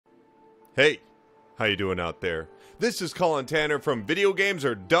Hey, how you doing out there? This is Colin Tanner from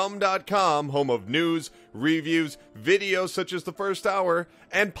VideoGamesAreDumb.com, home of news, reviews, videos such as The First Hour,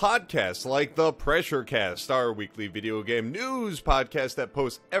 and podcasts like The Pressure Cast, our weekly video game news podcast that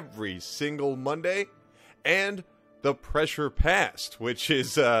posts every single Monday, and The Pressure Past, which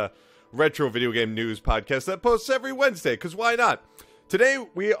is a retro video game news podcast that posts every Wednesday, because why not? Today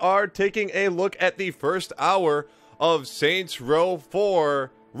we are taking a look at the first hour of Saints Row 4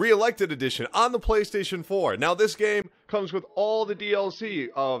 Re-Elected Edition on the PlayStation 4. Now, this game comes with all the DLC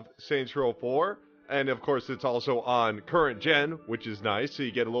of Saints Row 4, and of course, it's also on current gen, which is nice, so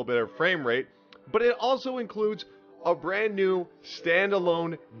you get a little bit of frame rate, but it also includes a brand new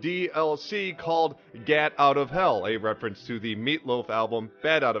standalone DLC called Gat Out of Hell, a reference to the Meatloaf album,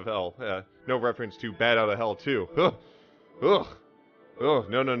 Bad Out of Hell. No reference to Bad Out of Hell 2. Ugh. Ugh. Ugh.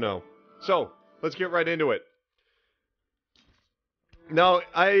 No. So, let's get right into it. Now,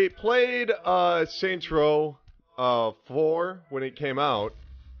 I played Saints Row 4 when it came out.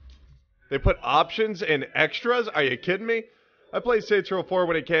 They put options and extras? Are you kidding me? I played Saints Row 4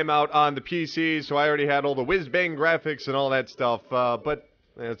 when it came out on the PC, so I already had all the whiz-bang graphics and all that stuff, but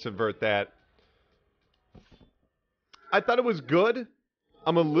let's invert that. I thought it was good.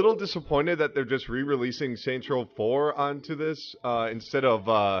 I'm a little disappointed that they're just re-releasing Saints Row 4 onto this instead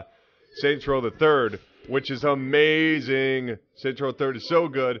of Saints Row the 3rd, which is amazing. Saints Row 3rd is so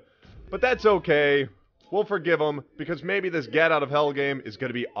good, but that's okay. We'll forgive them, because maybe this Gat Out of Hell game is going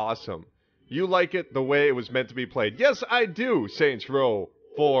to be awesome. You like it the way it was meant to be played. Yes, I do, Saints Row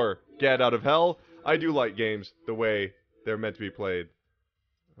 4 Gat Out of Hell. I do like games the way they're meant to be played.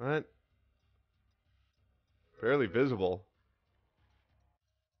 What? Barely visible.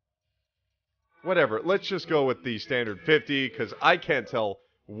 Whatever, let's just go with the standard 50, because I can't tell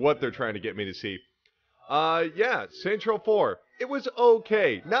what they're trying to get me to see. Yeah, Saints Row 4. It was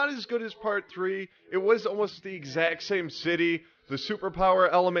okay. Not as good as Part 3. It was almost the exact same city. The superpower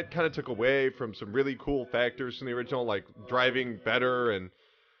element kind of took away from some really cool factors from the original, like driving better, and,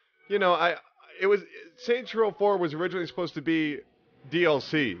 you know, Saints Row 4 was originally supposed to be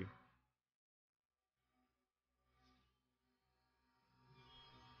DLC.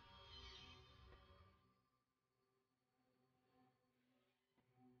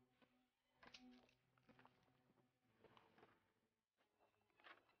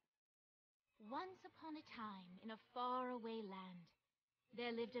 Once upon a time, in a faraway land,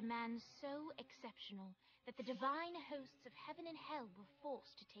 there lived a man so exceptional that the divine hosts of heaven and hell were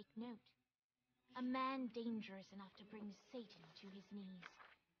forced to take note. A man dangerous enough to bring Satan to his knees,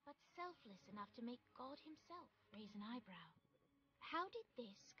 but selfless enough to make God himself raise an eyebrow. How did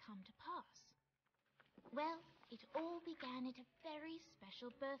this come to pass? Well, it all began at a very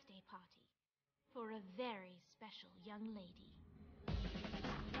special birthday party for a very special young lady.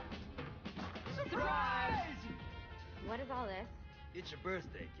 Surprise! What is all this? It's your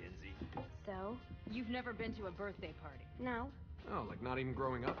birthday, Kinsey. So? You've never been to a birthday party? No. Oh, like not even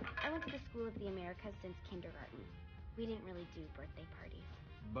growing up? I went to the School of the Americas since kindergarten. We didn't really do birthday parties.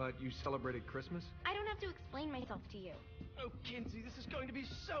 But you celebrated Christmas? I don't have to explain myself to you. Oh, Kinsey, this is going to be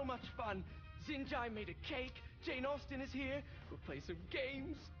so much fun. Zinjai made a cake. Jane Austen is here. We'll play some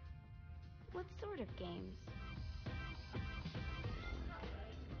games. What sort of games?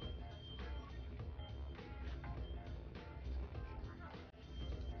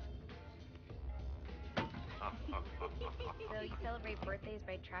 So you celebrate birthdays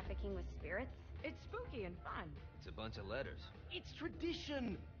by trafficking with spirits? It's spooky and fun. It's a bunch of letters. It's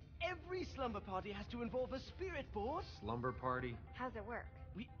tradition. Every slumber party has to involve a spirit board. Slumber party? How's it work?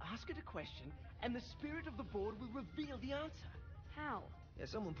 We ask it a question, and the spirit of the board will reveal the answer. How? Yeah,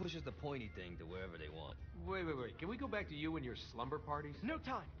 someone pushes the pointy thing to wherever they want. Wait. Can we go back to you and your slumber parties? No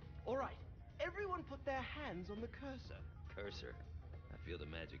time. All right. Everyone put their hands on the cursor. Cursor. I feel the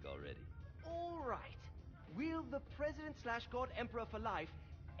magic already. All right. Will the President/God Emperor for life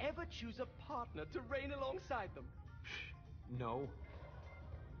ever choose a partner to reign alongside them? No.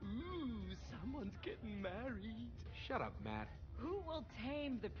 Ooh, someone's getting married. Shut up, Matt. Who will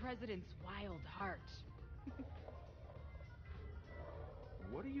tame the president's wild heart?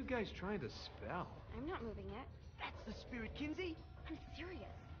 What are you guys trying to spell? I'm not moving it. That's the spirit, Kinsey. I'm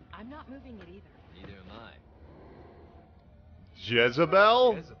serious. I'm not moving it either. Neither am I.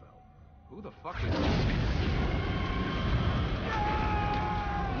 Jezebel? Jezebel. Who the fuck is...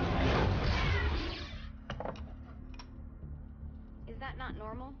 Is that not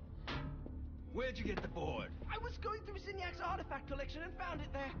normal? Where'd you get the board? I was going through Zignac's artifact collection and found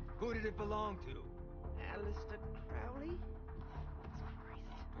it there. Who did it belong to? Alistair Crowley?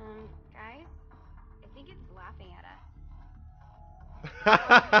 Guys? I think it's laughing at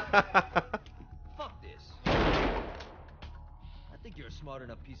us. smart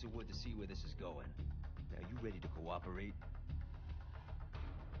enough piece of wood to see where this is going. Now, you ready to cooperate?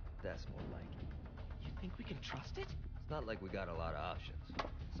 That's more like it. You think we can trust it? It's not like we got a lot of options.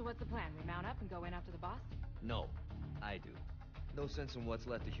 So what's the plan? We mount up and go in after the boss? No, I do. No sense in what's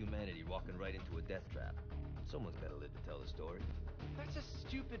left of humanity walking right into a death trap. Someone's gotta live to tell the story. That's a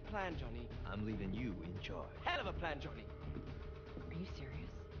stupid plan, Johnny. I'm leaving you in charge. Hell of a plan, Johnny. Are you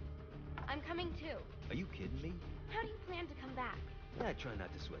serious? I'm coming too. Are you kidding me? How do you plan to come back? I try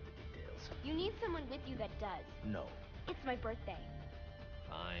not to sweat the details. You need someone with you that does. No. It's my birthday.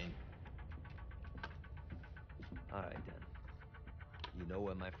 Fine. Alright then. You know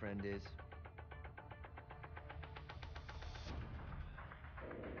where my friend is?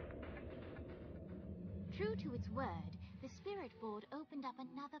 True to its word, the spirit board opened up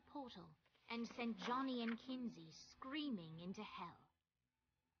another portal and sent Johnny and Kinsey screaming into hell.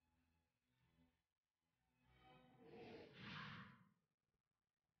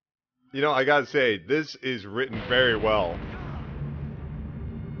 You know, I gotta say, this is written very well.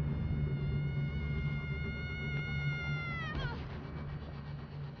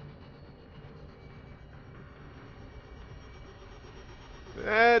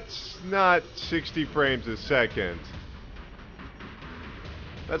 That's not 60 frames a second.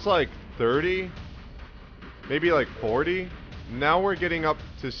 That's like 30? Maybe like 40? Now we're getting up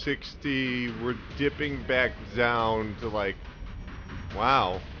to 60. We're dipping back down to like...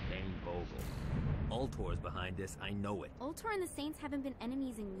 Wow. Dane Vogel. Ultor's behind this, I know it. Ultor and the Saints haven't been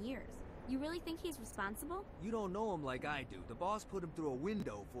enemies in years. You really think he's responsible? You don't know him like I do. The boss put him through a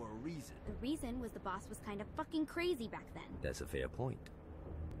window for a reason. The reason was the boss was kind of fucking crazy back then. That's a fair point.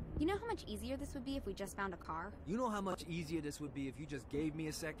 You know how much easier this would be if we just found a car? You know how much easier this would be if you just gave me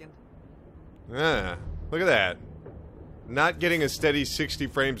a second? Yeah, look at that. Not getting a steady 60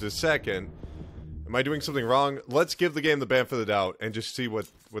 frames a second. Am I doing something wrong? Let's give the game the benefit of the doubt and just see what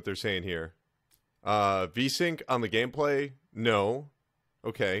they're saying here. VSync on the gameplay? No.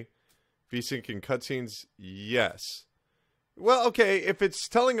 Okay. VSync in cutscenes? Yes. Well, okay, if it's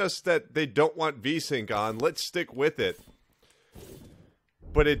telling us that they don't want VSync on, let's stick with it.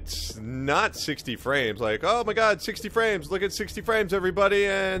 But it's not 60 frames. Like, oh my god, 60 frames. Look at 60 frames, everybody.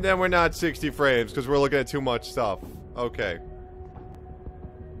 And then we're not 60 frames because we're looking at too much stuff. Okay.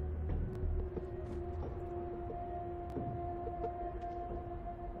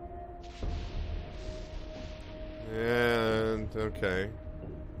 And, okay.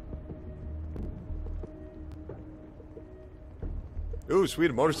 Ooh,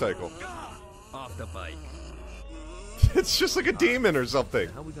 sweet, a motorcycle. Off the bike. It's just like a demon or something.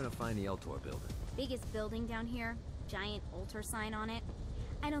 How are we gonna find the Ultor building? Biggest building down here, giant Ultor sign on it.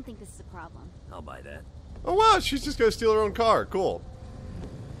 I don't think this is a problem. I'll buy that. Oh wow, she's just gonna steal her own car. Cool.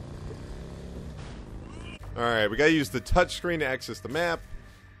 Alright, we gotta use the touchscreen to access the map.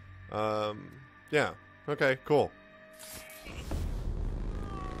 Yeah. Okay, cool.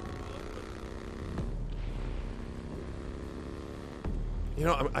 You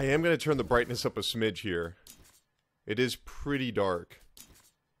know, I am gonna turn the brightness up a smidge here. It is pretty dark.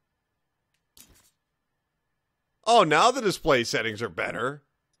 Oh, now the display settings are better.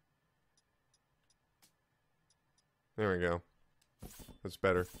 There we go. That's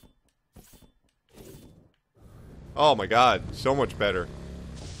better. Oh my god, so much better.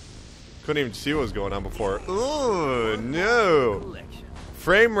 Couldn't even see what was going on before. Ooh, no.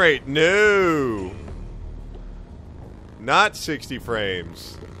 Frame rate, no. Not 60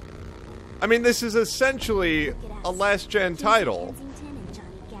 frames. I mean, this is essentially a last-gen title. Kensington and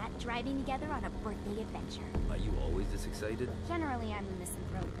Johnny Gat driving together on a birthday adventure. Are you always this excited? Generally, I'm a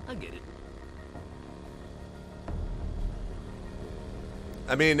misanthrope. I get it.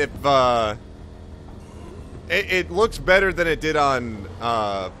 I mean, if, it looks better than it did on,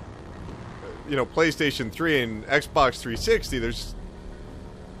 you know, PlayStation 3 and Xbox 360. There's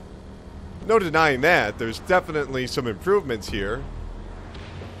no denying that. There's definitely some improvements here.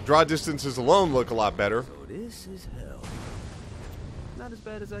 Draw distances alone look a lot better. So this is hell. Not as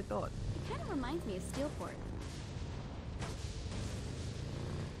bad as I thought. It kind of reminds me of Steelport.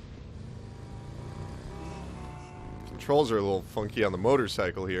 Controls are a little funky on the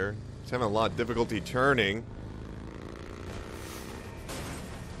motorcycle here. It's having a lot of difficulty turning.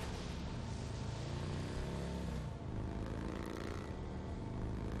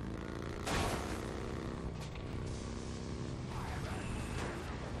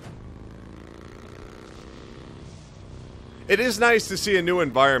 It is nice to see a new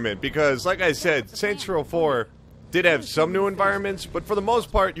environment because, like I said, Saints Row 4 did have some new environments, but for the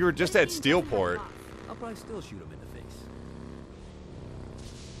most part, you were just at Steelport. I'll probably still shoot him in the face.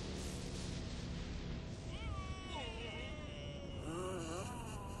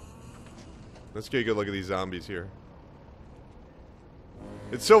 Let's get a good look at these zombies here.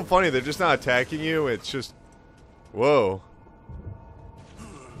 It's so funny, they're just not attacking you, it's just... Whoa.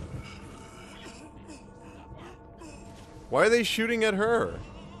 Why are they shooting at her?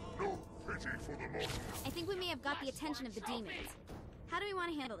 I think we may have got the attention of the demons. How do we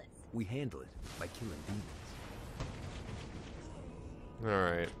want to handle this? We handle it by killing demons.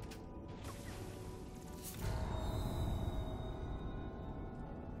 Alright.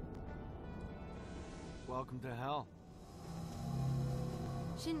 Welcome to hell.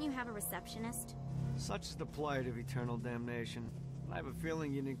 Shouldn't you have a receptionist? Such is the plight of eternal damnation. I have a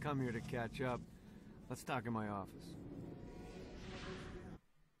feeling you didn't come here to catch up. Let's talk in my office.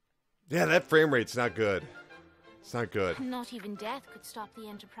 Yeah, that frame rate's not good. It's not good. Not even death could stop the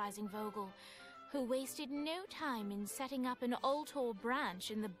enterprising Vogel, who wasted no time in setting up an Ultor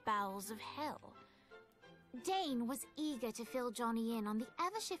branch in the bowels of hell. Dane was eager to fill Johnny in on the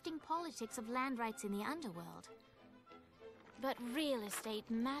ever-shifting politics of land rights in the underworld. But real estate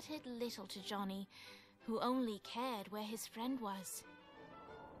mattered little to Johnny, who only cared where his friend was.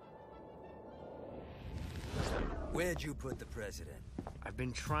 Where'd you put the president? I've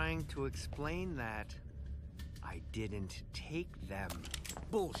been trying to explain that. I didn't take them.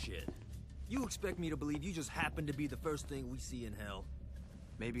 Bullshit. You expect me to believe you just happened to be the first thing we see in hell?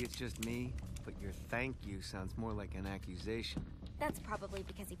 Maybe it's just me, but your thank you sounds more like an accusation. That's probably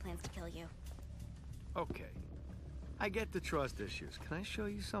because he plans to kill you. Okay. I get the trust issues. Can I show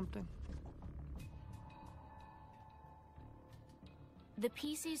you something? The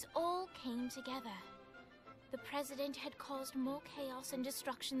pieces all came together. The president had caused more chaos and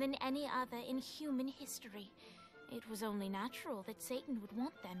destruction than any other in human history. It was only natural that Satan would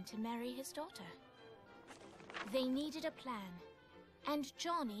want them to marry his daughter. They needed a plan, and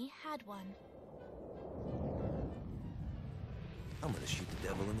Johnny had one. I'm gonna shoot the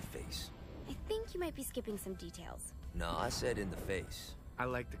devil in the face. I think you might be skipping some details. No, I said in the face. I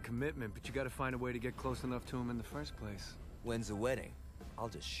like the commitment, but you gotta find a way to get close enough to him in the first place. When's the wedding? I'll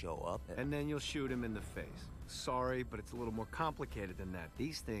just show up and then you'll shoot him in the face. Sorry, but it's a little more complicated than that.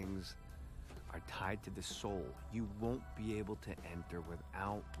 These things are tied to the soul. You won't be able to enter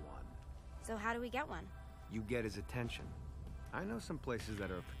without one. So how do we get one? You get his attention. I know some places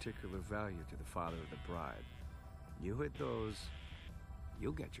that are of particular value to the father of the bride. You hit those,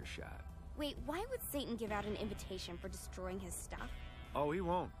 you'll get your shot. Wait, why would Satan give out an invitation for destroying his stuff? Oh, he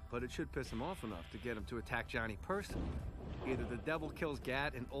won't, but it should piss him off enough to get him to attack Johnny personally. Either the devil kills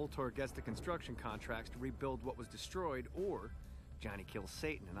Gat and Ultor gets the construction contracts to rebuild what was destroyed, or Johnny kills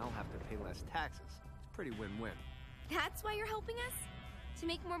Satan and I'll have to pay less taxes. It's pretty win-win. That's why you're helping us? To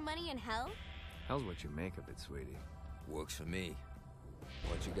make more money in hell? Hell's what you make of it, sweetie. Works for me.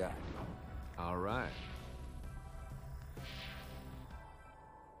 What you got? All right.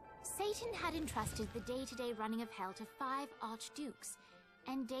 Satan had entrusted the day-to-day running of hell to 5 archdukes,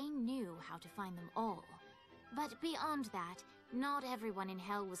 and Dane knew how to find them all. But beyond that, not everyone in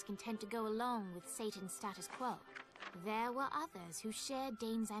hell was content to go along with Satan's status quo. There were others who shared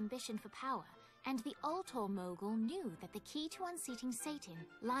Dane's ambition for power, and the Ultor mogul knew that the key to unseating Satan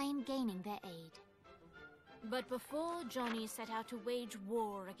lay in gaining their aid. But before Johnny set out to wage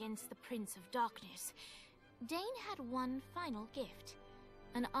war against the Prince of Darkness, Dane had one final gift,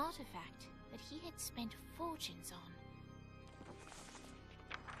 an artifact that he had spent fortunes on.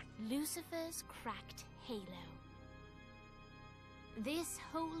 Lucifer's cracked halo. This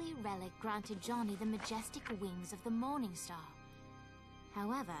holy relic granted Johnny the majestic wings of the Morning Star.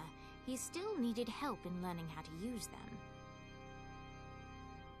 However, he still needed help in learning how to use them.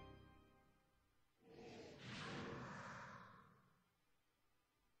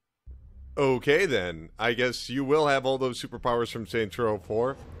 Okay then, I guess you will have all those superpowers from Saints Row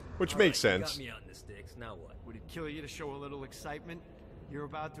 4, which makes sense. You got me out in the sticks, now what? Would it kill you to show a little excitement? You're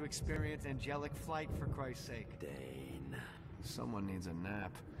about to experience angelic flight, for Christ's sake. Dane. Someone needs a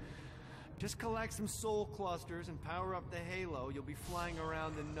nap. Just collect some soul clusters and power up the halo. You'll be flying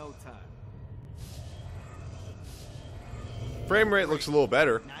around in no time. Frame rate looks a little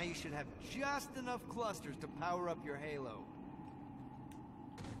better. Now you should have just enough clusters to power up your halo.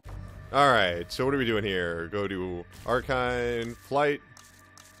 Alright, so what are we doing here? Go to Archine, Flight,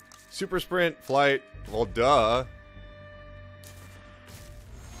 Super Sprint, Flight. Well, duh.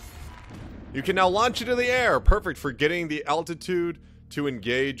 You can now launch into the air. Perfect for getting the altitude to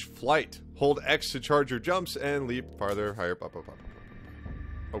engage flight. Hold X to charge your jumps and leap farther, higher, up.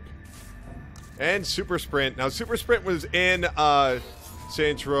 Okay. And Super Sprint. Now, Super Sprint was in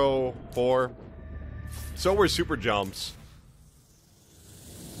Saints Row 4. So were Super Jumps.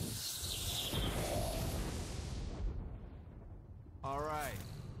 All right,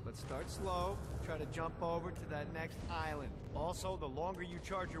 let's Start slow. Try to jump over to that next island. Also, the longer you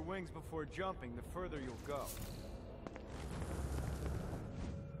charge your wings before jumping, the further you'll go.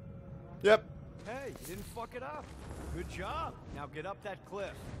 Yep. Hey, you didn't fuck it up. Good job. Now get up that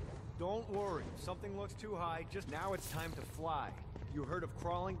cliff. Don't worry. If something looks too high, just now it's time to fly. You heard of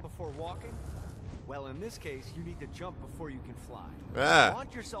crawling before walking? Well, in this case, you need to jump before you can fly.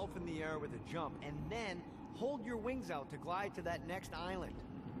 Launch yourself in the air with a jump, and then hold your wings out to glide to that next island.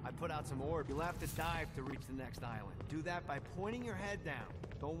 I put out some orb. You'll have to dive to reach the next island. Do that by pointing your head down.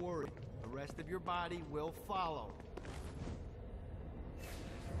 Don't worry. The rest of your body will follow.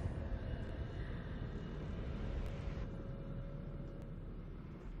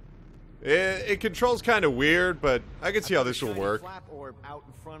 It controls kind of weird, but I can see how this will work. Flap orb out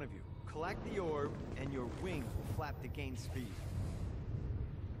in front of you. Collect the orb, and your wings will flap to gain speed.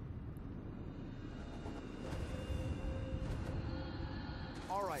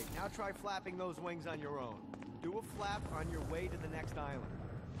 All right, now try flapping those wings on your own. Do a flap on your way to the next island.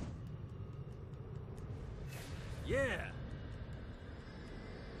 Yeah.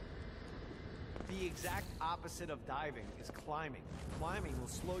 The exact opposite of diving is climbing. Climbing will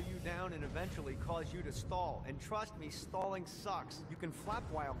slow you down and eventually cause you to stall. And trust me, stalling sucks. You can flap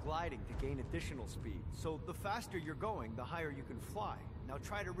while gliding to gain additional speed. So the faster you're going, the higher you can fly. Now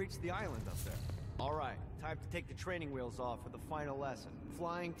try to reach the island up there. All right, time to take the training wheels off for the final lesson.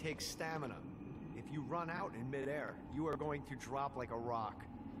 Flying takes stamina. If you run out in midair, you are going to drop like a rock.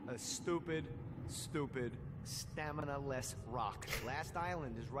 A stupid, stamina-less rock. Last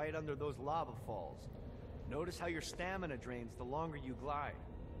island is right under those lava falls. Notice how your stamina drains the longer you glide.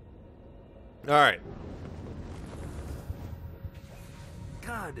 All right.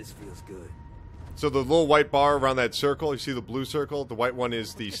 God, this feels good. So the little white bar around that circle, you see the blue circle? The white one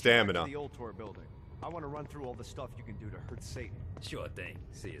is the Let's get stamina. back to the old tour building. I want to run through all the stuff you can do to hurt Satan. Sure thing.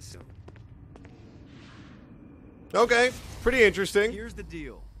 See you soon. Okay, pretty interesting. Here's the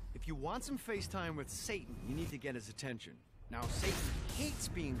deal. If you want some FaceTime with Satan, you need to get his attention. Now, Satan hates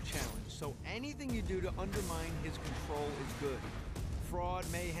being challenged, so anything you do to undermine his control is good. Fraud,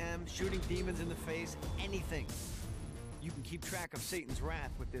 mayhem, shooting demons in the face, anything. You can keep track of Satan's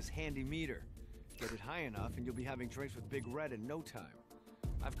wrath with this handy meter. Get it high enough and you'll be having drinks with Big Red in no time.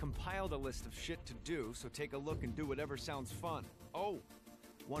 I've compiled a list of shit to do, so take a look and do whatever sounds fun. Oh,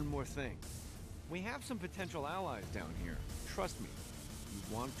 one more thing. We have some potential allies down here. Trust me,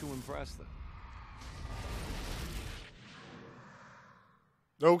 you want to impress them.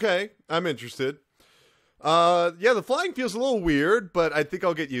 Okay, I'm interested. Yeah, the flying feels a little weird, but I think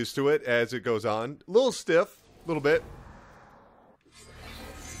I'll get used to it as it goes on. A little stiff, a little bit.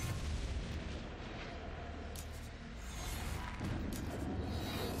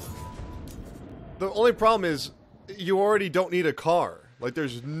 The only problem is you already don't need a car. Like,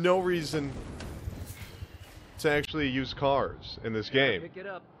 there's no reason to actually use cars in this game. Pick it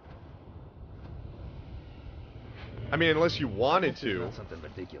up. I mean, unless you wanted There's to. not something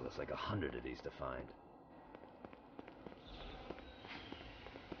ridiculous like 100 of these to find.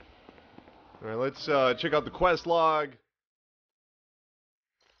 All right, let's check out the quest log.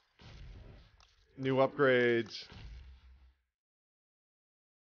 New upgrades.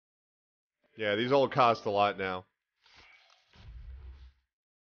 Yeah, these all cost a lot now.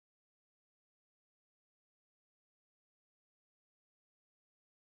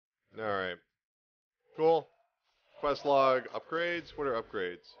 All right. Cool. Quest log, upgrades. What are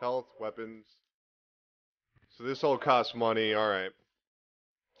upgrades? Health, weapons. So this all costs money. All right.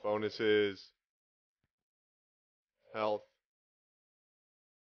 Bonuses. Health.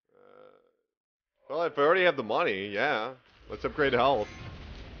 Well, if I already have the money, yeah. Let's upgrade health.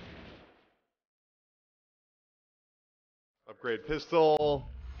 Upgrade pistol.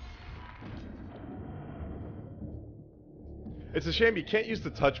 It's a shame you can't use the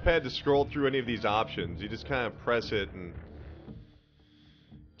touchpad to scroll through any of these options. You just kind of press it and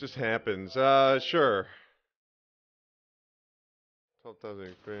it just happens. Sure. 12,000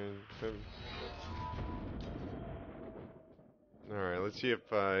 experience. Alright, let's see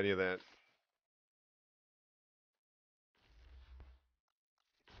if any of that.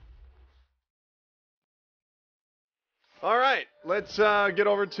 Alright, let's get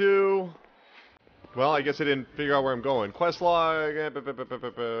over to... Well, I guess I didn't figure out where I'm going. Quest log.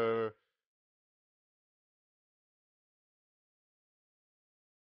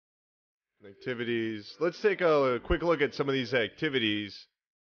 Activities. Let's take a quick look at some of these activities.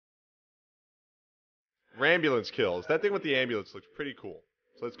 Ambulance kills. That thing with the ambulance looks pretty cool.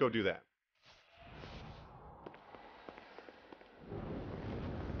 So let's go do that.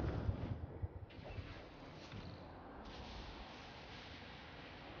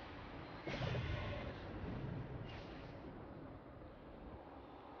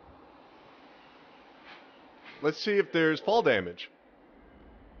 let's see if there's fall damage.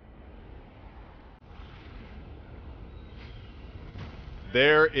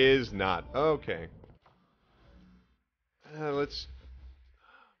 There is not. Okay. Let's...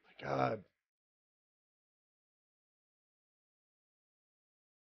 Oh, my God.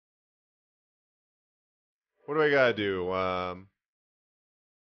 What do I gotta do?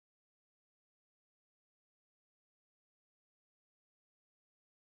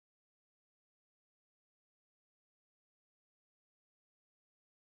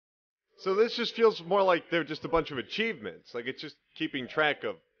 So this just feels more like they're just a bunch of achievements. Like it's just keeping track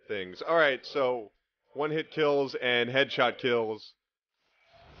of things. Alright, so one-hit kills and headshot kills.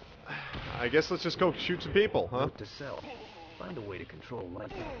 I guess let's just go shoot some people, huh? Note to self. Find a way to control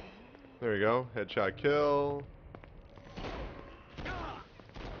lightning. There we go. Headshot kill.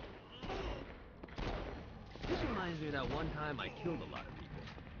 This reminds me of that one time I killed a lot of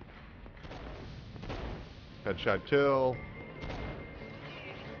people. Headshot kill.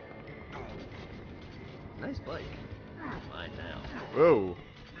 Nice bike. Mine now. Whoa.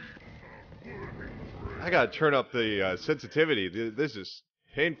 I gotta turn up the sensitivity. This is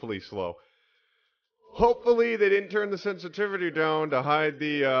painfully slow. Hopefully they didn't turn the sensitivity down to hide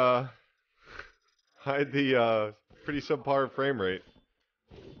the pretty subpar frame rate.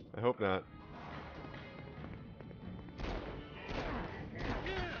 I hope not.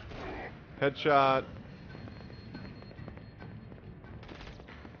 Headshot.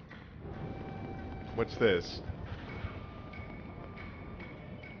 What's this?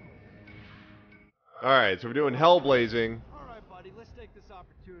 Alright, so we're doing Hellblazing. Alright, buddy, let's take this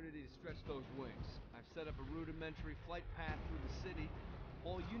opportunity to stretch those wings. I've set up a rudimentary flight path through the city.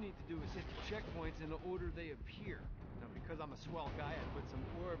 All you need to do is hit the checkpoints in the order they appear. Now, because I'm a swell guy, I put some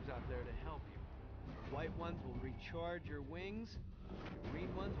orbs out there to help you. The white ones will recharge your wings. The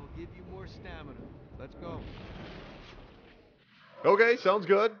green ones will give you more stamina. Let's go. Okay, sounds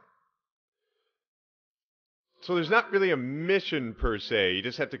good. So there's not really a mission per se. You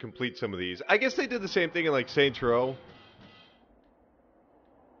just have to complete some of these. I guess they did the same thing in like Saints Row.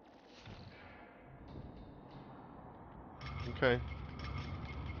 Okay.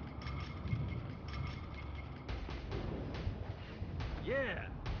 Yeah.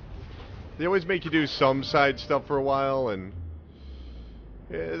 They always make you do some side stuff for a while, and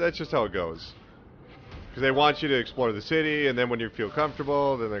yeah, that's just how it goes. Because they want you to explore the city, and then when you feel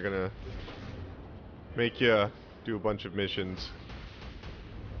comfortable, then they're gonna make you do a bunch of missions.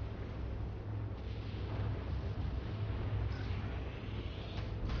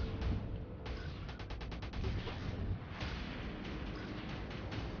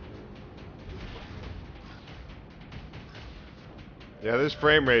 Yeah, this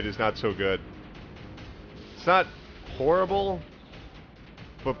frame rate is not so good. It's not horrible,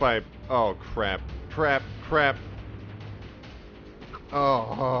 but by... Oh, crap. Crap. Crap.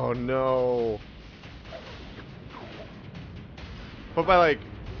 Oh no. But by, like,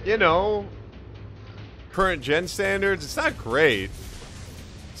 you know, current gen standards, it's not great.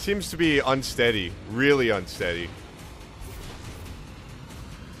 Seems to be unsteady. Really unsteady.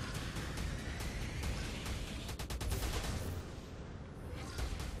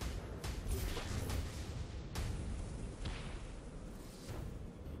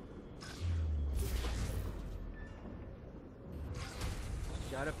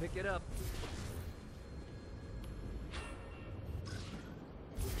 Gotta pick it up.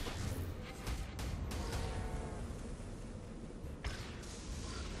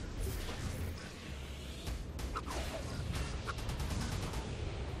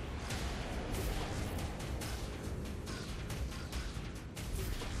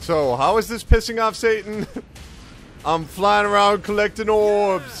 So, how is this pissing off Satan? I'm flying around collecting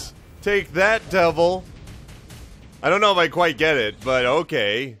orbs. Take that, devil. I don't know if I quite get it, but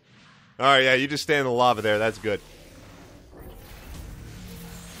okay. Alright, yeah, you just stand in the lava there. That's good.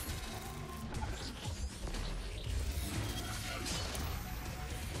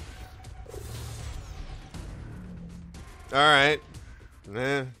 Alright.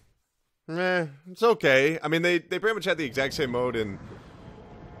 It's okay. I mean, they pretty much had the exact same mode in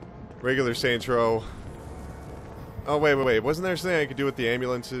regular Saints Row. Oh, wait. Wasn't there something I could do with the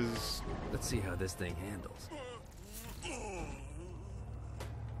ambulances? Let's see how this thing handles.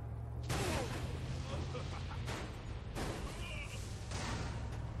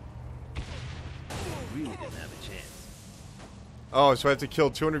 Really didn't have a chance. Oh, so I have to kill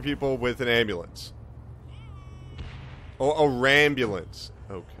 200 people with an ambulance. Oh, a rambulance.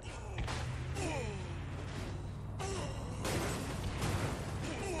 Okay.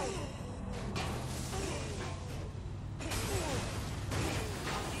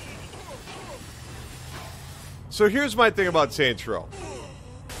 So here's my thing about Saints Row.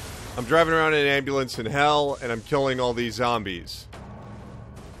 I'm driving around in an ambulance in hell, and I'm killing all these zombies.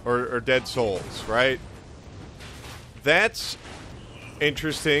 Or dead souls, right? That's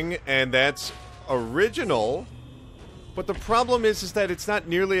interesting, and that's original. But the problem is that it's not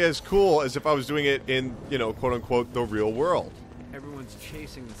nearly as cool as if I was doing it in, you know, quote-unquote, the real world. Everyone's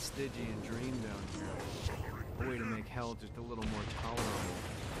chasing the Stygian dream down here. A way to make hell just a little more tolerable.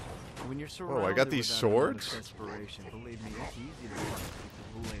 When you're surrounded I got these with that swords? enormous desperation, believe me, it's easy to find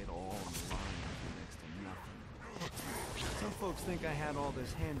people who lay it all on the line for next to nothing. Some folks think I had all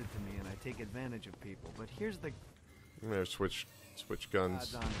this handed to me and I take advantage of people, but here's the I'm gonna switch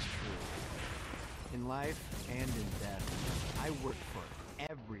guns. God's honest truth. In life and in death, I work for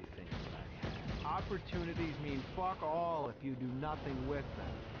everything that I have. Opportunities mean fuck all if you do nothing with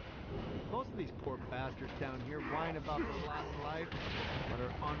them. Most of these poor bastards down here whine about their last life, but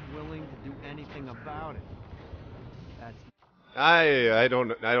are unwilling to do anything about it. That's I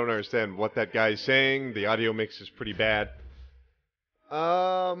don't understand what that guy's saying. The audio mix is pretty bad.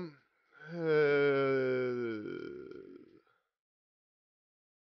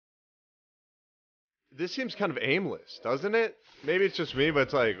 This seems kind of aimless, doesn't it? Maybe it's just me, but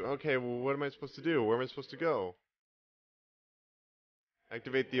it's like, okay, well, what am I supposed to do? Where am I supposed to go?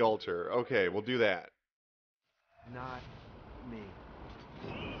 Activate the altar. Okay, we'll do that. not me.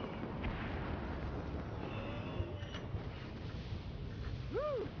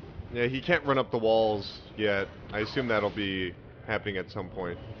 Yeah, he can't run up the walls yet. I assume that'll be happening at some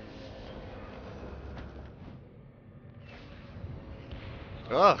point.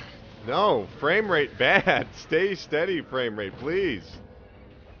 Ugh, no, frame rate bad. Stay steady, frame rate, please.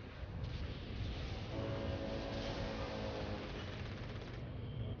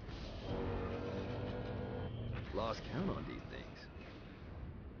 Lost count on these things.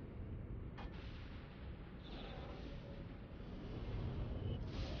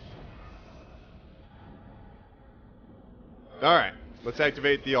 Alright, let's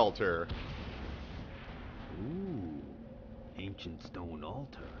activate the altar. Ooh, ancient stone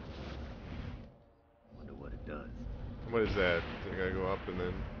altar. Wonder what it does. What is that? I gotta go up and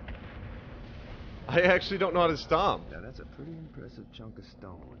then... I actually don't know how to stomp. Now that's a pretty impressive chunk of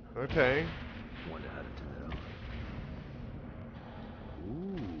stone. Okay. Wonder how to turn it on.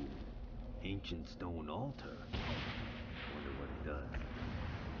 Ooh, ancient stone altar. Wonder what it does.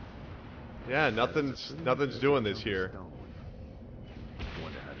 Yeah, nothing's doing this here. Stone.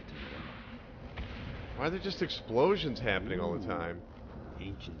 Wonder how to turn it on. Why are there just explosions happening all the time?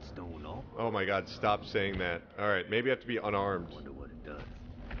 Ancient stone altar. Oh my god, stop saying that. Alright, maybe I have to be unarmed. Wonder what it does.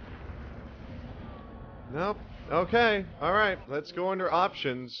 Nope. Okay, alright, let's go under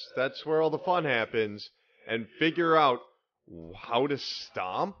options. That's where all the fun happens. And figure out how to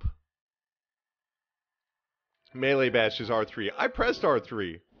stomp? Melee bash is R3. I pressed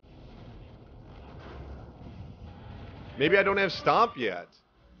R3. Maybe I don't have stomp yet.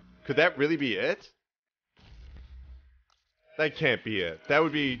 Could that really be it? That can't be it. That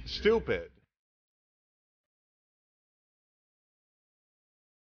would be stupid.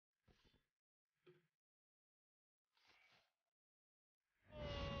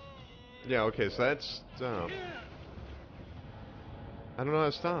 Yeah, okay, so that's stomp. I don't know how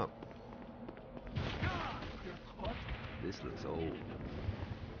to stomp. This looks old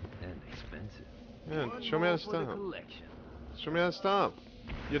and expensive. Yeah, show me how to stomp. Collection. Show me how to stomp.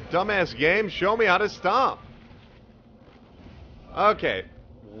 You dumbass game, show me how to stomp. Okay.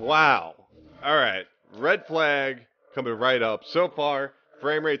 Wow. Alright. Red flag coming right up. So far,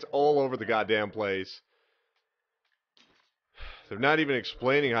 frame rate's all over the goddamn place. They're not even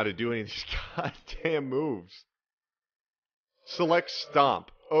explaining how to do any of these goddamn moves. Select stomp.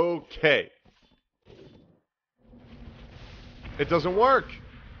 Okay. It doesn't work.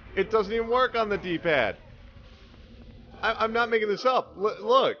 It doesn't even work on the D-pad. I'm not making this up.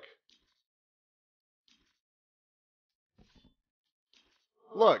 Look.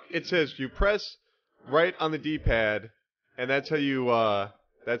 Look, it says you press right on the D-pad, and that's how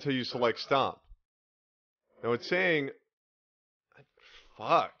you select stomp. Now it's saying,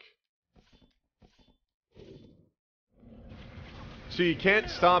 fuck. So you can't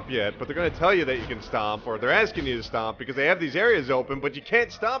stomp yet, but they're going to tell you that you can stomp, or they're asking you to stomp because they have these areas open, but you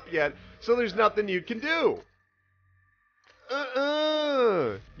can't stomp yet, so there's nothing you can do.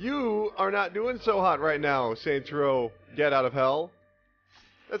 You are not doing so hot right now, Saints Row Get Out of Hell.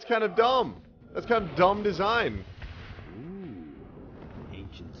 That's kind of dumb. That's kind of dumb design. Ooh,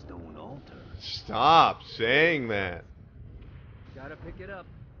 ancient stone altar. Stop saying that. Gotta pick it up.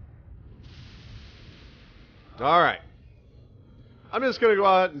 Alright. I'm just going to go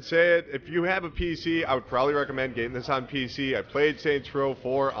out and say it. If you have a PC, I would probably recommend getting this on PC. I played Saints Row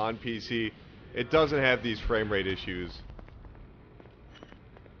 4 on PC. It doesn't have these frame rate issues.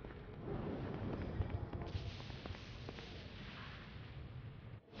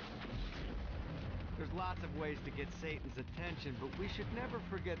 There's lots of ways to get Satan's attention, but we should never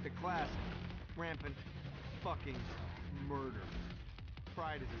forget the classic, rampant fucking murder.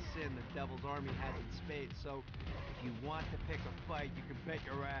 Pride is a sin the Devil's Army has in spades, so if you want to pick a fight, you can bet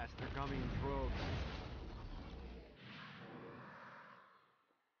your ass they're coming in droves.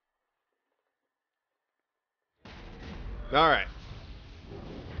 Alright.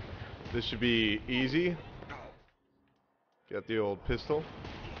 This should be easy. Got the old pistol.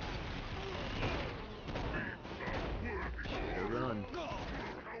 Run.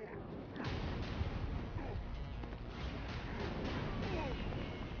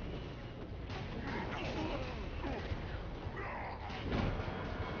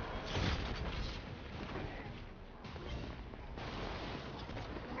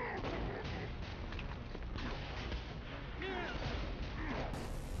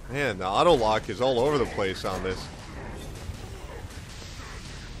 Man, the auto lock is all over the place on this.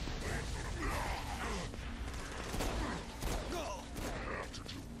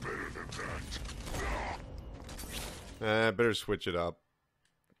 Better switch it up.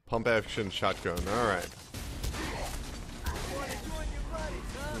 Pump action shotgun. Alright.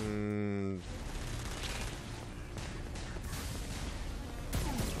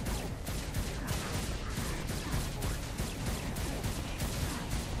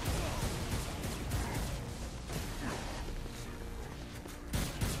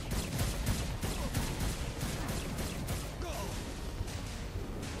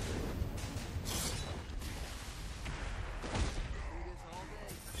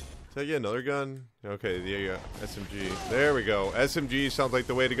 Did I get another gun? Okay, the SMG. There we go. SMG sounds like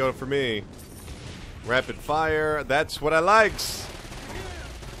the way to go for me. Rapid fire. That's what I likes.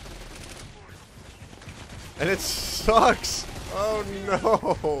 And it sucks. Oh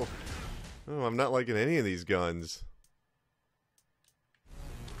no. Oh, I'm not liking any of these guns.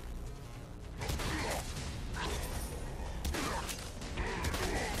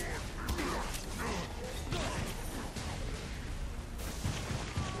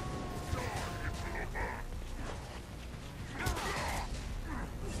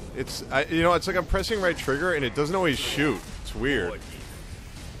 It's, you know, it's like I'm pressing right trigger and it doesn't always shoot. It's weird.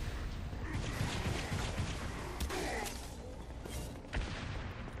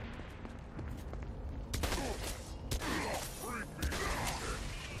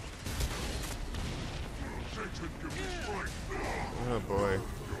 Oh boy.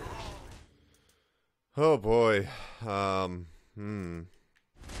 Oh boy.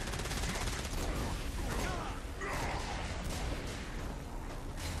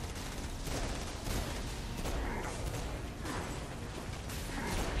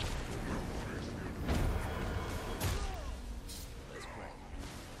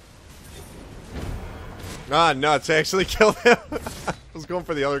 Ah, nuts. I actually killed him. I was going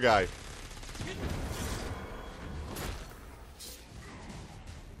for the other guy.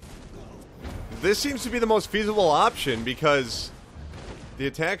 This seems to be the most feasible option because the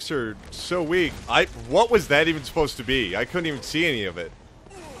attacks are so weak. What was that even supposed to be? I couldn't even see any of it.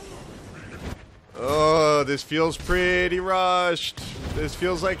 Oh, this feels pretty rushed. This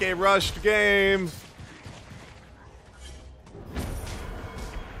feels like a rushed game.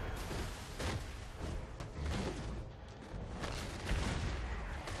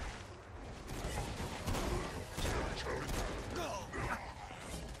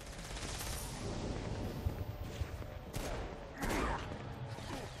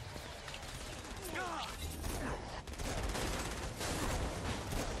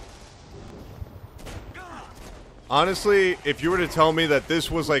 Honestly, if you were to tell me that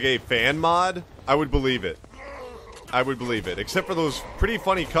this was like a fan mod, I would believe it. I would believe it. Except for those pretty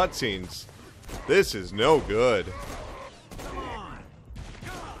funny cutscenes. This is no good.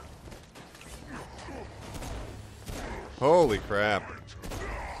 Holy crap.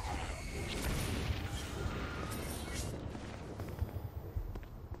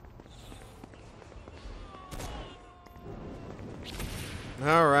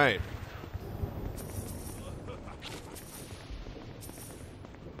 All right.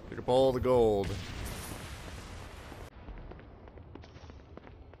 Pick up all the gold.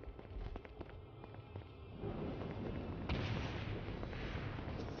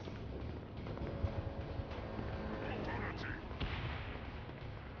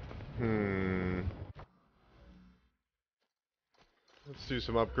 Let's do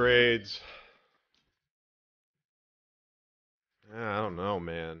some upgrades. I don't know,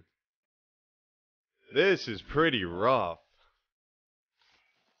 man. This is pretty rough.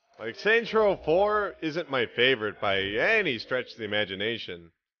 Like, Saints Row 4 isn't my favorite by any stretch of the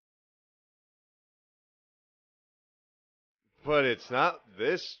imagination. But it's not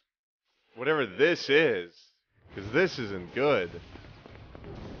this, whatever this is, because this isn't good.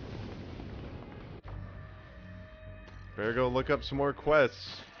 Better go look up some more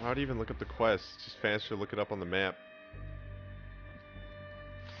quests. How do you even look up the quests? It's just faster to look it up on the map.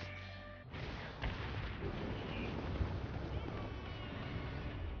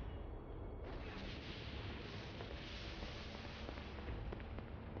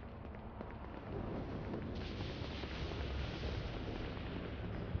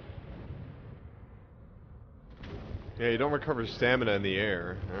 Yeah, you don't recover stamina in the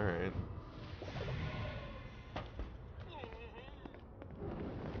air. Alright.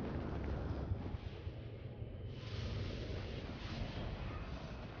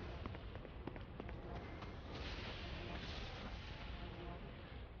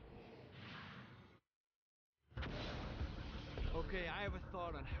 Okay, I have a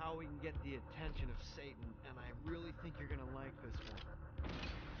thought on how we can get the attention of Satan, and I really think you're gonna like this one.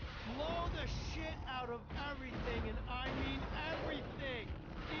 Blow the shit out of everything, and I mean everything!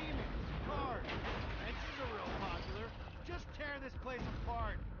 Demons, cars, fences are real popular. Just tear this place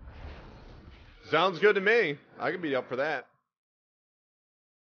apart. Sounds good to me. I could be up for that.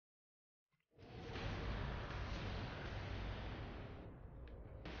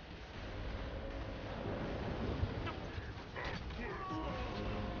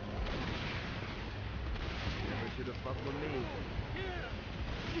 Never should have fucked with me.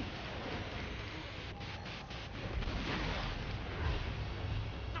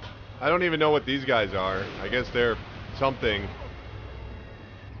 I don't even know what these guys are. I guess they're something.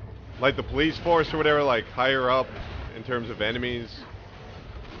 Like the police force or whatever, like higher up in terms of enemies.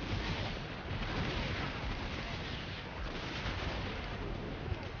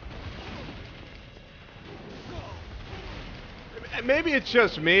 Maybe it's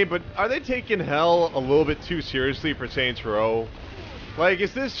just me, but are they taking hell a little bit too seriously for Saints Row? Like,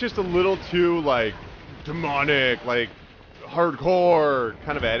 is this just a little too, like, demonic, like, hardcore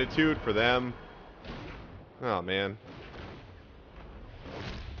kind of attitude for them? Oh, man.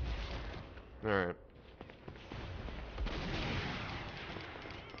 Alright.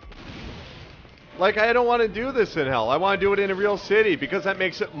 Like, I don't want to do this in hell. I want to do it in a real city because that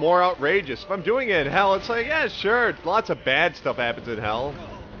makes it more outrageous. If I'm doing it in hell, it's like, yeah, sure, lots of bad stuff happens in hell.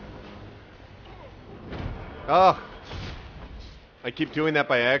 Ugh. I keep doing that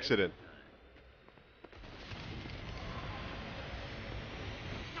by accident.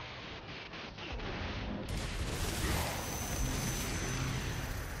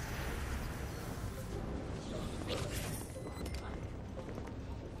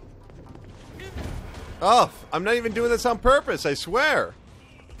 Oh, I'm not even doing this on purpose, I swear.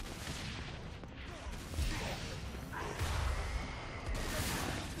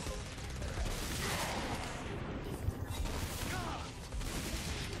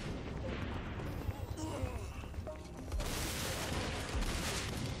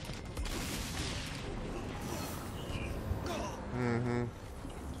 Mm-hmm.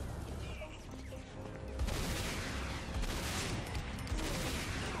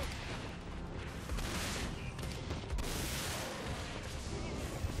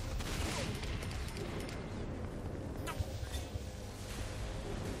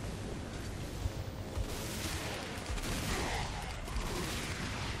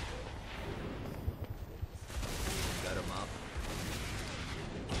 Got him up.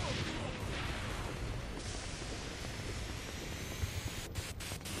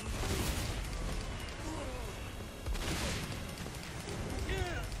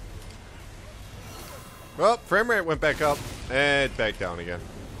 Well, frame rate went back up, and back down again.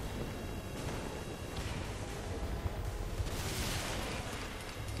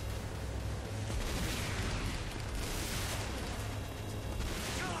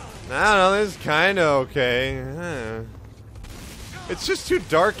 I don't know, this is kind of okay. It's just too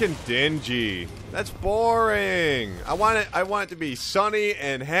dark and dingy. That's boring. I want it to be sunny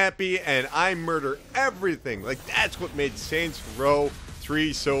and happy, and I murder everything. Like, that's what made Saints Row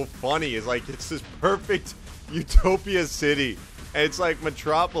 3 so funny. Is like, it's this perfect utopia city, and it's like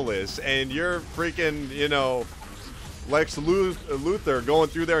Metropolis, and you're freaking, you know, Lex Luthor going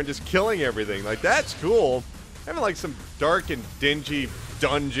through there and just killing everything. Like, that's cool. Having like some dark and dingy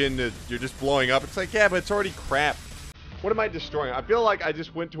dungeon that you're just blowing up. It's like, yeah, but it's already crap. What am I destroying? I feel like I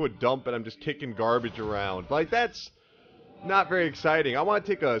just went to a dump and I'm just kicking garbage around. Like, that's not very exciting. I want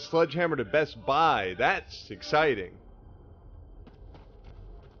to take a sledgehammer to Best Buy. That's exciting.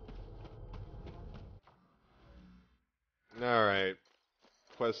 Alright.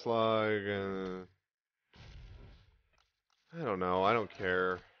 Quest log. I don't know. I don't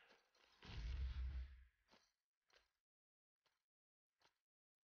care.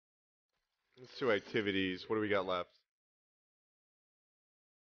 Let's do activities. What do we got left?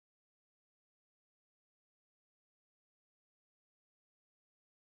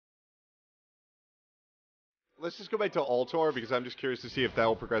 Let's just go back to Altor because I'm just curious to see if that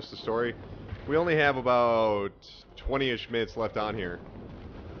will progress the story. We only have about 20-ish minutes left on here.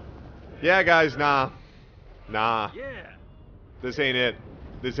 Yeah, guys, nah. Nah. Yeah. This ain't it.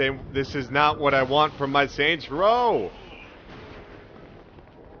 This is not what I want from my Saints Row.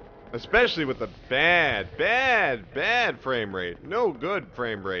 Especially with the bad frame rate. No good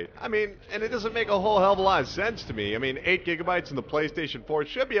frame rate. I mean, and it doesn't make a whole hell of a lot of sense to me. I mean, 8 gigabytes in the PlayStation 4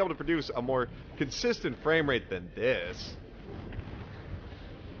 should be able to produce a more consistent frame rate than this.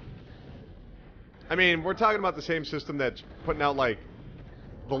 I mean, we're talking about the same system that's putting out, like,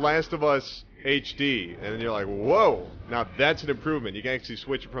 The Last of Us HD. And then you're like, whoa, now that's an improvement. You can actually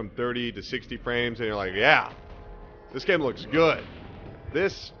switch it from 30 to 60 frames, and you're like, yeah, this game looks good.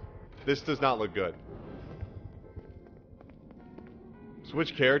 This does not look good.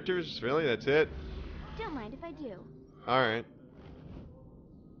 Switch characters? Really? That's it? Don't mind if I do. Alright.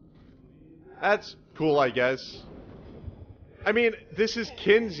 That's cool, I guess. I mean, this is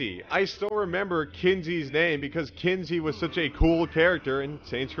Kinsey. I still remember Kinsey's name because Kinsey was such a cool character in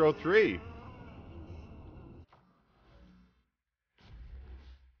Saints Row 3.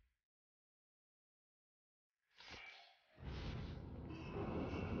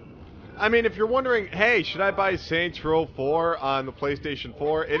 I mean, if you're wondering, hey, should I buy Saints Row 4 on the PlayStation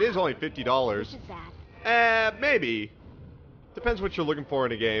 4? It is only $50. This is that. Maybe. Depends what you're looking for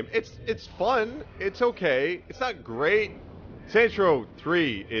in a game. It's fun. It's okay. It's not great. Saints Row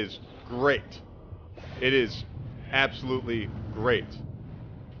 3 is great. It is absolutely great.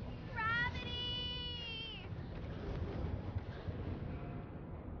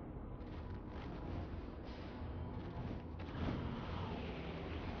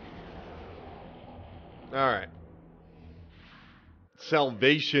 Alright.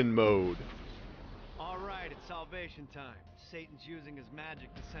 Salvation mode. Alright, it's salvation time. Satan's using his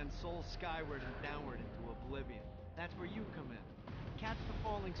magic to send souls skyward and downward into oblivion. That's where you come in. Catch the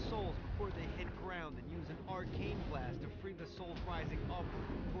falling souls before they hit ground and use an arcane blast to free the souls rising upward.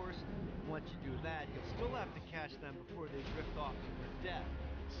 Of course, once you do that, you'll still have to catch them before they drift off to their death.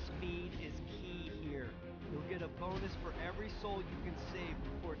 Speed is key here. You'll get a bonus for every soul you can save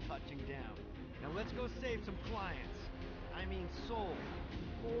before touching down. Now let's go save some clients. I mean souls.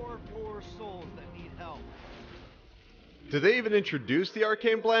 4 poor souls that need help. Did they even introduce the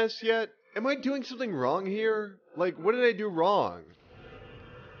arcane blast yet? Am I doing something wrong here? Like, what did I do wrong?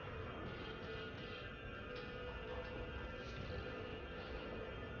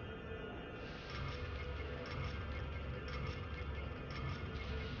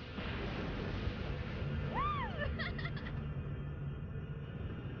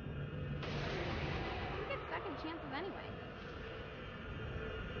 Chances anyway.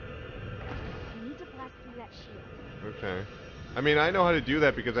 I need to blast through that shield. Okay. I mean, I know how to do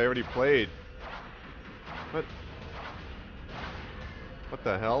that because I already played. What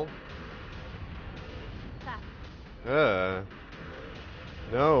the hell? Stop.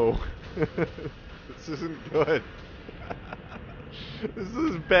 No. This isn't good. This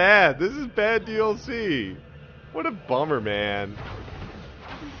is bad. This is bad DLC. What a bummer, man.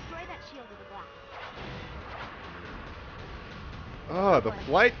 I can destroy that shield with a blast. Oh, the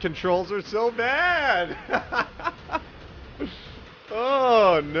flight controls are so bad!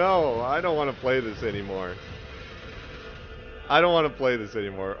 Oh, no. I don't want to play this anymore. I don't want to play this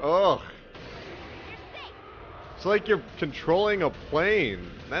anymore. Ugh. It's like you're controlling a plane.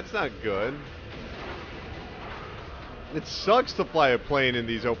 That's not good. It sucks to fly a plane in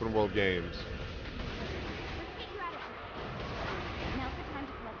these open world games. Let's get you out of here. Now's the time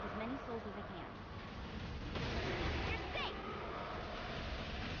to collect as many souls as I can. You're safe!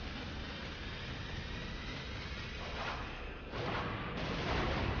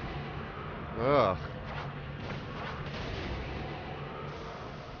 Ugh.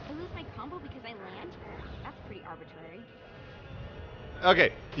 I lose my combo because I land? That's pretty arbitrary.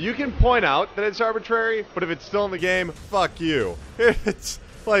 Okay, you can point out that it's arbitrary, but if it's still in the game, fuck you. It's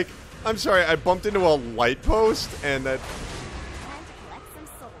like, I'm sorry, I bumped into a light post, and that... Time to collect some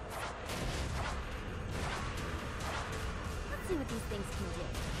souls. Let's see what these things can do.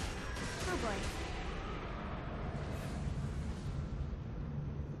 Oh boy.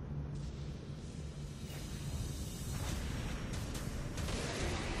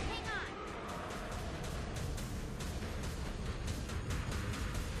 Hang on.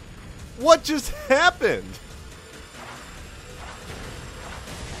 What just happened?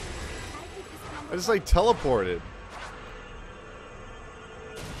 I just like teleported.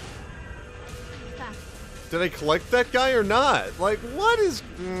 Did I collect that guy or not? Like, what is...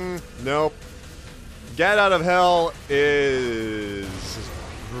 nope. Get Out of Hell is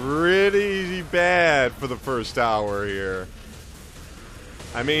pretty bad for the first hour here.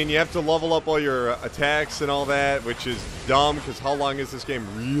 I mean, you have to level up all your attacks and all that, which is dumb, because how long is this game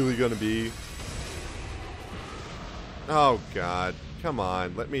really going to be? Oh, God. Come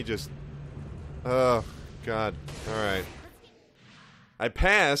on. Let me just... Oh, God. Alright. I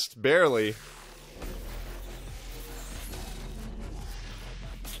passed, barely.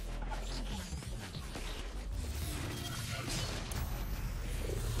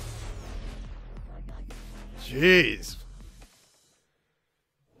 Jeez.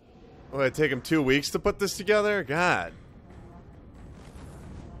 Will it take him 2 weeks to put this together? God.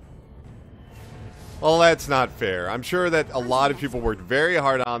 Well, that's not fair. I'm sure that a lot of people worked very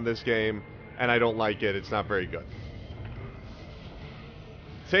hard on this game, and I don't like it. It's not very good.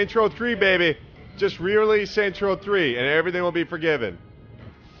 Saints Row 3, baby. Just re-release Saints Row 3, and everything will be forgiven.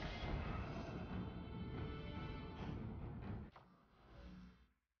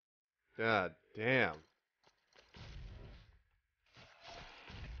 God damn.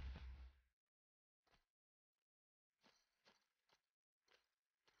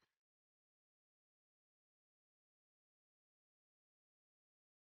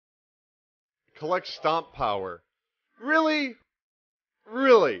 Collect stomp power. Really?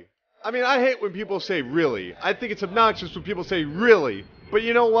 Really? I mean, I hate when people say really. I think it's obnoxious when people say really. But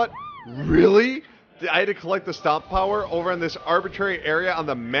you know what? Really? I had to collect the stomp power over in this arbitrary area on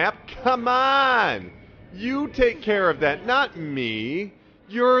the map? Come on! You take care of that, not me.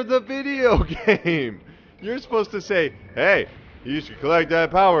 You're the video game. You're supposed to say, hey, you should collect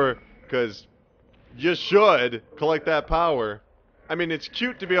that power, because you should collect that power. I mean, it's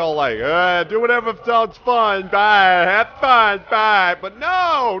cute to be all like, do whatever sounds fun, bye, have fun, bye. But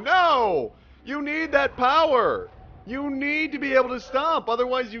no, no! You need that power. You need to be able to stomp,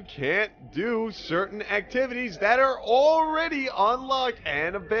 otherwise you can't do certain activities that are already unlocked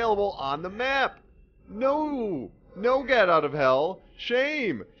and available on the map. No, no Get Out of Hell.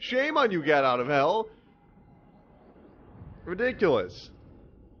 Shame. Shame on you, Get Out of Hell. Ridiculous.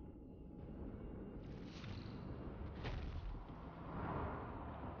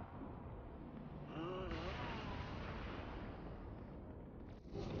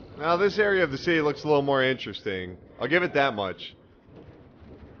 Now, this area of the city looks a little more interesting. I'll give it that much.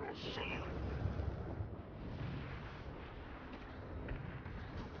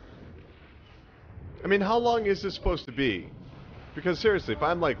 I mean, how long is this supposed to be? Because seriously, if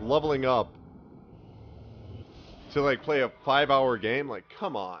I'm like leveling up to like play a 5-hour game, like,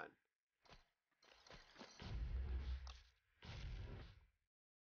 come on.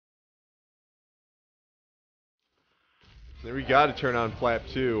 Then we gotta turn on flap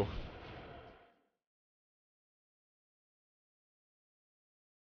 2.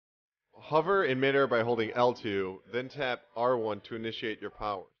 Hover in midair by holding L2, then tap R1 to initiate your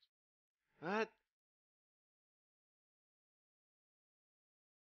powers. What?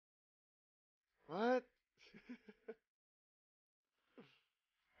 What?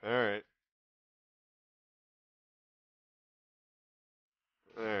 Alright.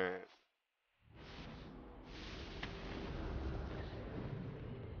 Alright.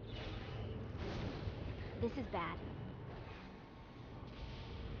 This is bad.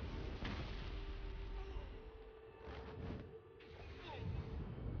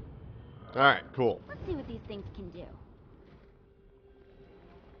 Alright, cool. Let's see what these things can do.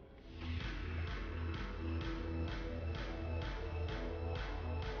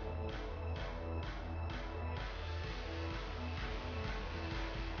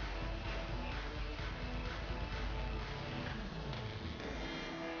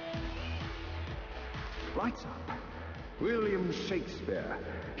 Right up. William Shakespeare,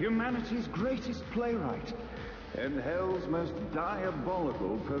 humanity's greatest playwright, and hell's most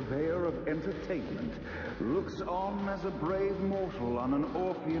diabolical purveyor of entertainment, looks on as a brave mortal on an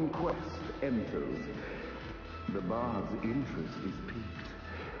Orphean quest enters. The bard's interest is piqued,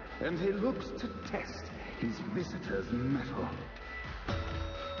 and he looks to test his visitor's mettle.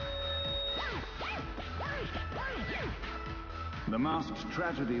 The masked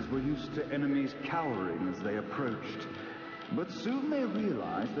tragedies were used to enemies cowering as they approached. But soon they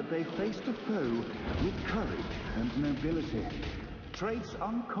realized that they faced a foe with courage and nobility, traits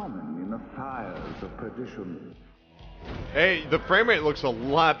uncommon in the fires of perdition. Hey, the frame rate looks a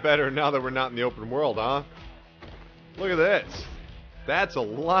lot better now that we're not in the open world, huh? Look at this. That's a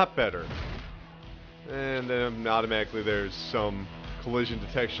lot better. And then automatically there's some collision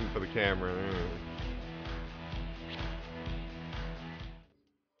detection for the camera.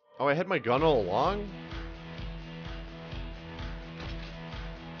 Oh, I had my gun all along?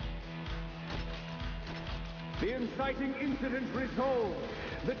 The inciting incident resolved.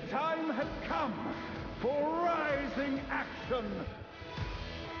 The time has come for rising action.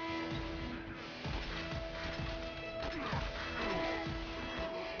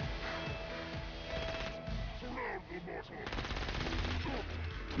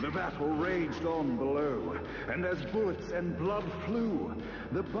 The battle raged on below, and as bullets and blood flew,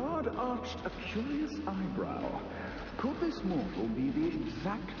 the bard arched a curious eyebrow. Could this mortal be the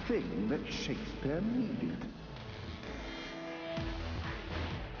exact thing that Shakespeare needed?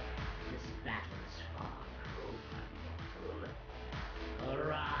 This battle's far from over.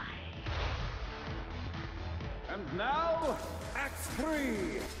 Arise. And now, Act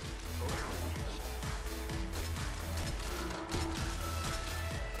 3!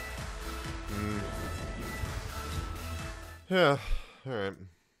 Yeah, alright.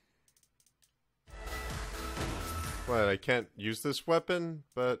 What, I can't use this weapon?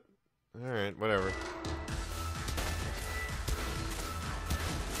 But, alright, whatever.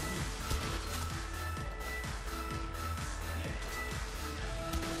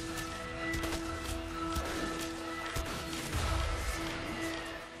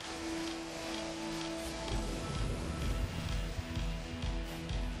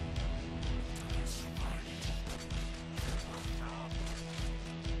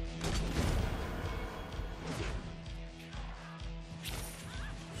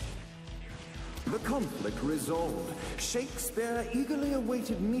 The conflict resolved, Shakespeare eagerly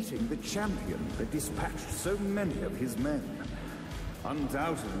awaited meeting the champion that dispatched so many of his men.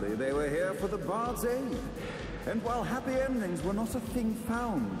 Undoubtedly, they were here for the bard's aid. And while happy endings were not a thing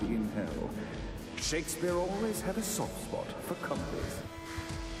found in hell, Shakespeare always had a soft spot for comedies.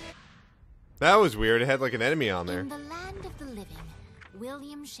 That was weird. It had like an enemy on there. In the land of the living,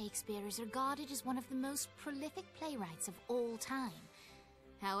 William Shakespeare is regarded as one of the most prolific playwrights of all time.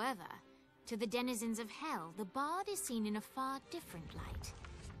 However, to the denizens of hell, the bard is seen in a far different light.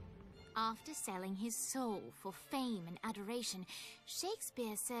 After selling his soul for fame and adoration,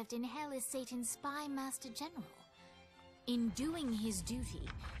 Shakespeare served in hell as Satan's spy master general. In doing his duty,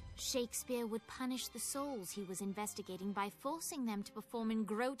 Shakespeare would punish the souls he was investigating by forcing them to perform in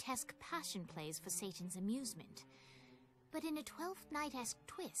grotesque passion plays for Satan's amusement. But in a Twelfth Night-esque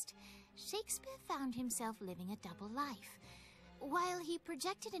twist, Shakespeare found himself living a double life. While he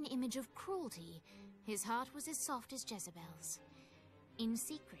projected an image of cruelty, his heart was as soft as Jezebel's. In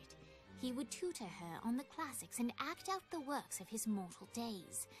secret, he would tutor her on the classics and act out the works of his mortal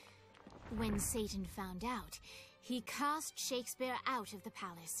days. When Satan found out, he cast Shakespeare out of the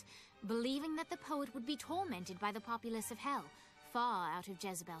palace, believing that the poet would be tormented by the populace of hell, far out of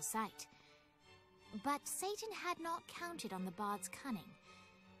Jezebel's sight. But Satan had not counted on the bard's cunning.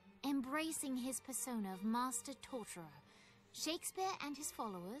 Embracing his persona of master torturer, Shakespeare and his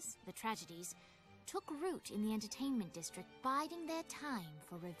followers, the tragedies, took root in the entertainment district, biding their time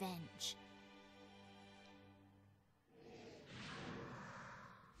for revenge.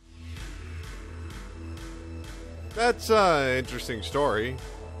 That's an interesting story.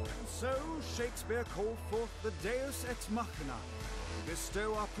 And so, Shakespeare called forth the Deus Ex Machina to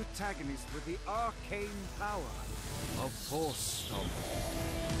bestow our protagonist with the arcane power of Force Stomp.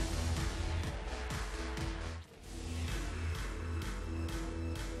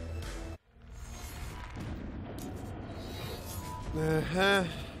 Uh-huh.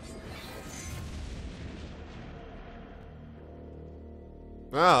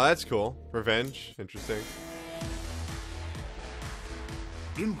 Oh, that's cool. Revenge. Interesting.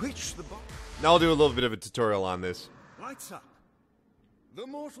 In which the Now I'll do a little bit of a tutorial on this. lights up. The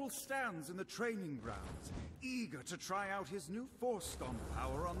mortal stands in the training grounds, eager to try out his new Force Stomp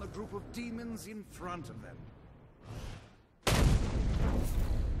power on the group of demons in front of them.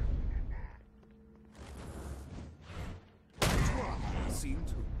 Scene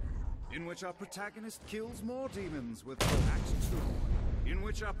 2, in which our protagonist kills more demons with Act 2, in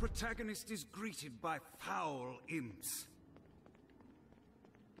which our protagonist is greeted by foul imps.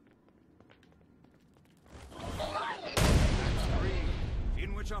 Act 3,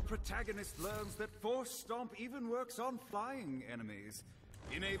 in which our protagonist learns that Force Stomp even works on flying enemies,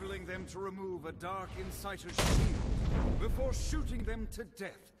 enabling them to remove a dark inciter's shield before shooting them to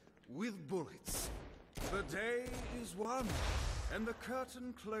death with bullets. The day is won, and the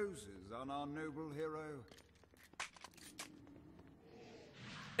curtain closes on our noble hero.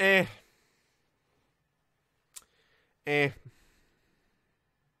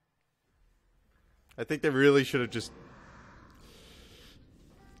 I think they really should have just,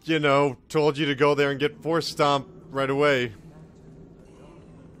 you know, told you to go there and get force stomp right away.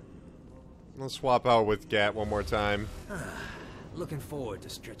 Let's swap out with Gat one more time. Looking forward to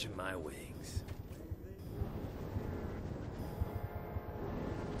stretching my wings.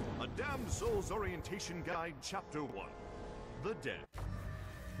 A Damsel's Orientation Guide, Chapter 1. The Dead.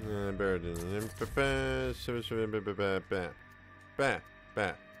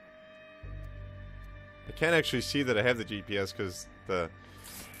 I can't actually see that I have the GPS because the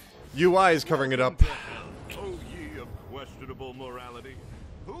UI is covering it up. O ye of questionable morality,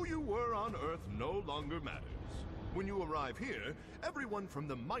 who you were on Earth no longer matters. When you arrive here, everyone from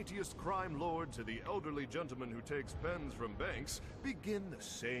the mightiest crime lord to the elderly gentleman who takes pens from banks begin the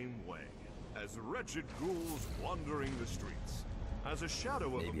same way, as wretched ghouls wandering the streets. As a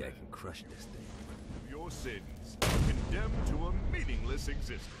shadow of Maybe I can crush this thing. of your sins, condemned to a meaningless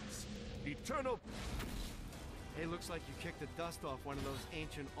existence. Eternal... Hey, looks like you kicked the dust off one of those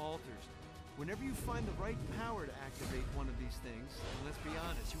ancient altars. Whenever you find the right power to activate one of these things, and let's be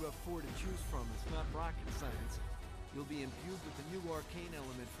honest, you have 4 to choose from, it's not rocket science, you'll be imbued with the new arcane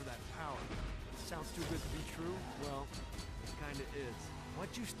element for that power. Sounds too good to be true? Well, it kinda is.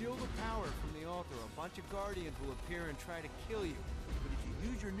 Once you steal the power from the altar, a bunch of guardians will appear and try to kill you. But if you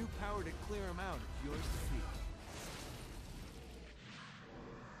use your new power to clear them out, it's yours to keep.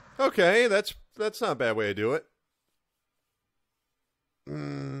 Okay, that's not a bad way to do it.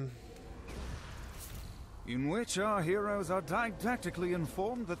 In which our heroes are didactically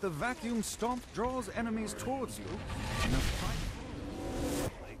informed that the vacuum stomp draws enemies towards you in a fight.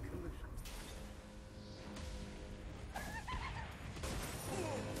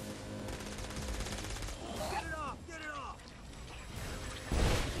 Get it off! Get it off!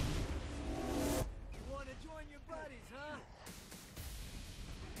 You want to join your buddies, huh?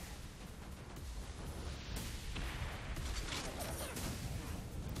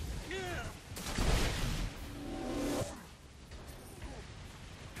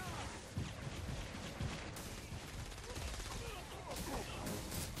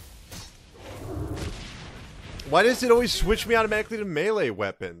 Why does it always switch me automatically to melee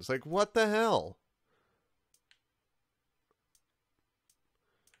weapons? Like, what the hell?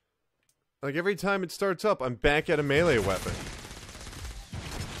 Like, every time it starts up, I'm back at a melee weapon.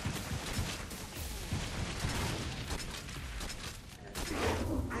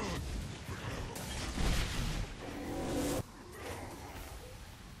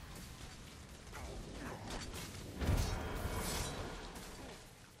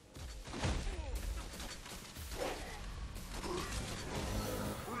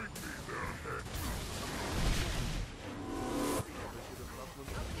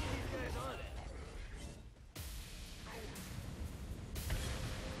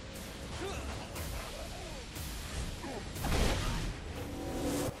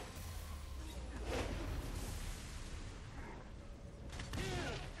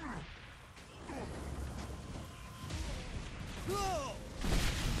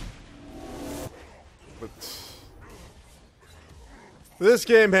 This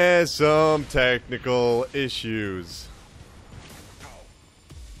game has some technical issues.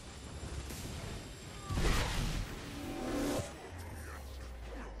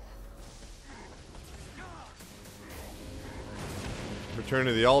 Return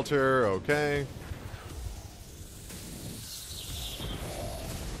to the altar, okay.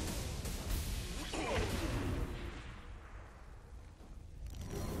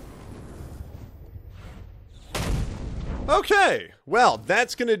 Okay, well,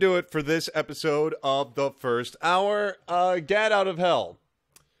 that's going to do it for this episode of the first hour. Get out of hell.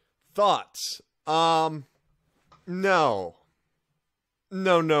 Thoughts? No. No,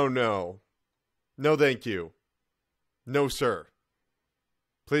 no, no. No, thank you. No, sir.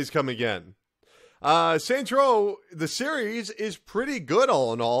 Please come again. Saints Row, the series, is pretty good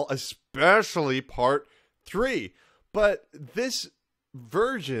all in all, especially part 3. But this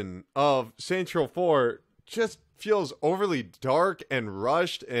version of Saints Row 4 just feels overly dark and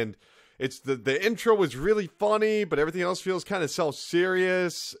rushed, and it's the intro was really funny, but everything else feels kind of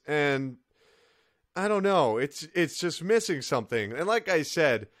self-serious, and I don't know, it's just missing something. And like I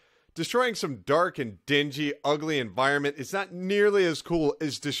said, destroying some dark and dingy, ugly environment is not nearly as cool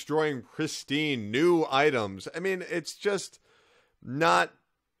as destroying pristine new items. I mean, it's just not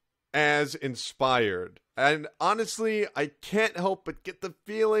as inspired. And honestly, I can't help but get the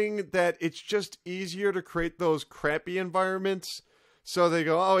feeling that it's just easier to create those crappy environments. So they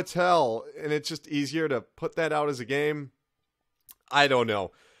go, oh, it's hell. And it's just easier to put that out as a game. I don't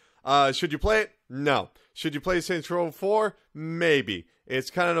know. Should you play it? No. Should you play Saints Row 4? Maybe. It's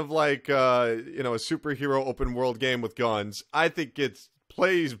kind of like, a superhero open world game with guns. I think it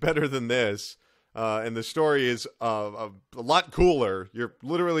plays better than this. And the story is a lot cooler. You're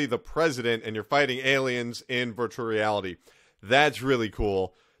literally the president and you're fighting aliens in virtual reality. That's really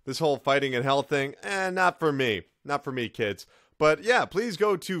cool. This whole fighting in hell thing, not for me. Not for me, kids. But yeah, please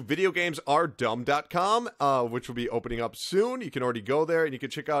go to videogamesaredumb.com, which will be opening up soon. You can already go there and you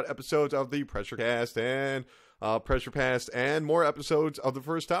can check out episodes of the Pressure Cast and Pressure Past and more episodes of the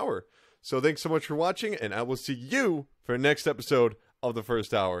First Hour. So thanks so much for watching, and I will see you for the next episode of the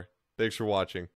First Hour. Thanks for watching.